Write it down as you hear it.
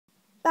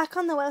Back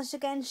on the Welsh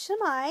again,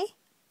 Shemai.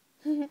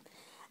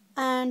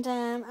 And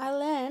I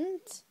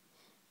learned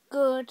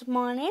good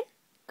morning,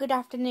 good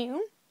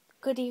afternoon,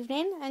 good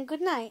evening, and good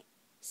night.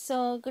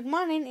 So good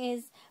morning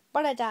is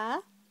bore da.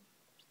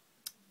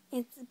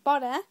 It's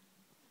bore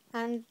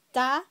and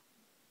da.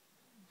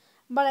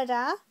 Bore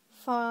da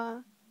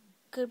for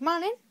good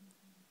morning,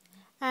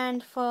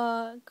 and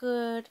for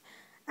good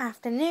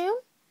afternoon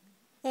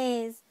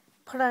is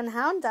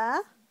prynhawn da.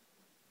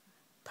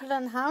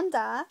 Prynhawn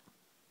da.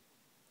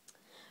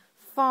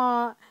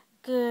 For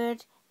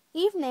good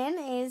evening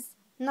is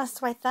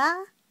noswaith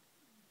dda.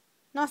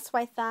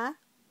 Noswaith dda.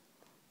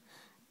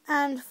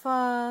 And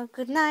for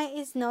good night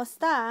is nos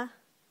da.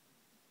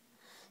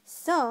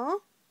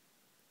 So,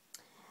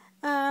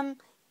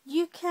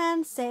 you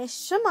can say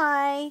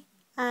shemai,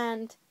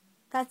 and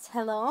that's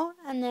hello,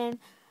 and then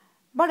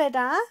bore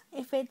da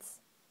if it's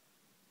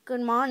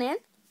good morning,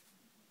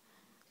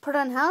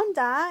 prynhawn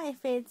da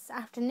if it's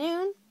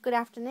afternoon, good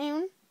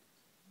afternoon,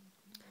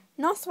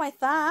 noswaith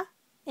dda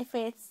if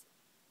it's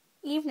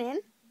evening,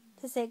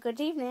 to say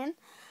good evening,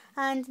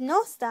 and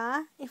nos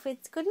da if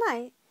it's good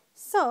night.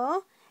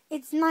 So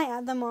it's night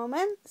at the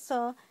moment,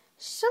 so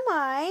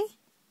shemai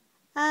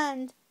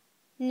and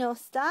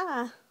nos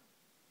da.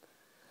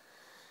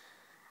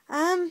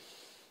 And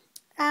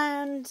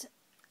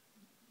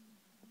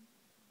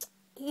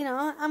you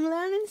know, I'm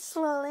learning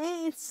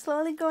slowly. It's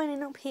slowly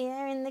going up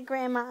here in the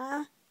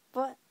grammar,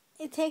 but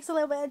it takes a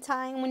little bit of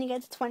time when you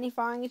get to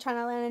 24 and you're trying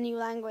to learn a new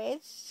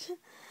language.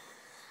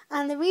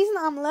 And the reason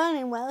I'm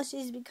learning Welsh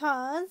is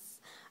because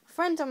a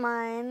friend of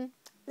mine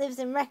lives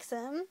in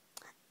Wrexham,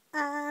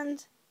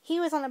 and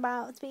he was on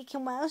about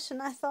speaking Welsh,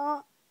 and I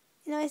thought,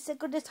 you know, it's as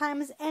good a time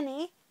as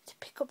any to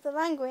pick up the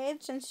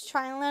language and to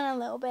try and learn a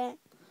little bit.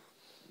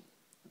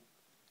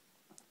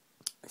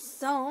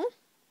 So,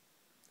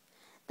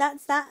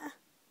 that's that.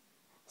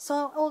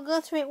 So, we'll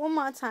go through it one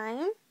more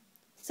time.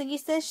 So, you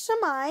say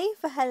shemai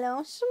for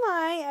hello.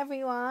 Shemai,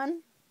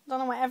 everyone. Don't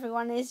know what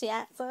everyone is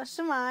yet. So,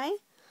 shemai.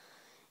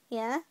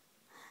 Yeah.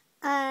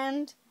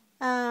 And,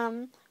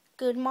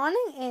 good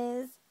morning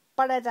is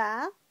bore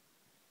da.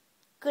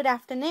 Good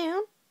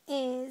afternoon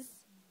is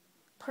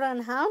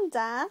prynhawn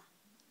da.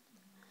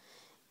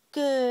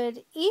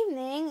 Good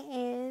evening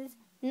is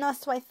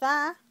noswaith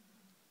dda.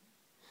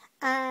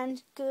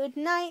 And good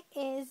night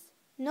is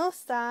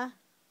nos da.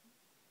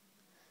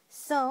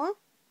 So,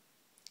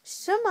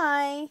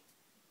 shemai,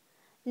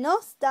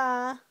 nos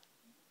da,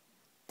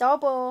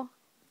 dobo,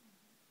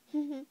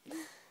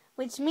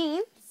 which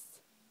means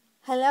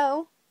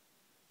hello,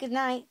 good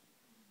night,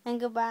 and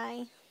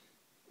goodbye.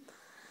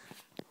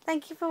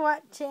 Thank you for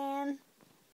watching.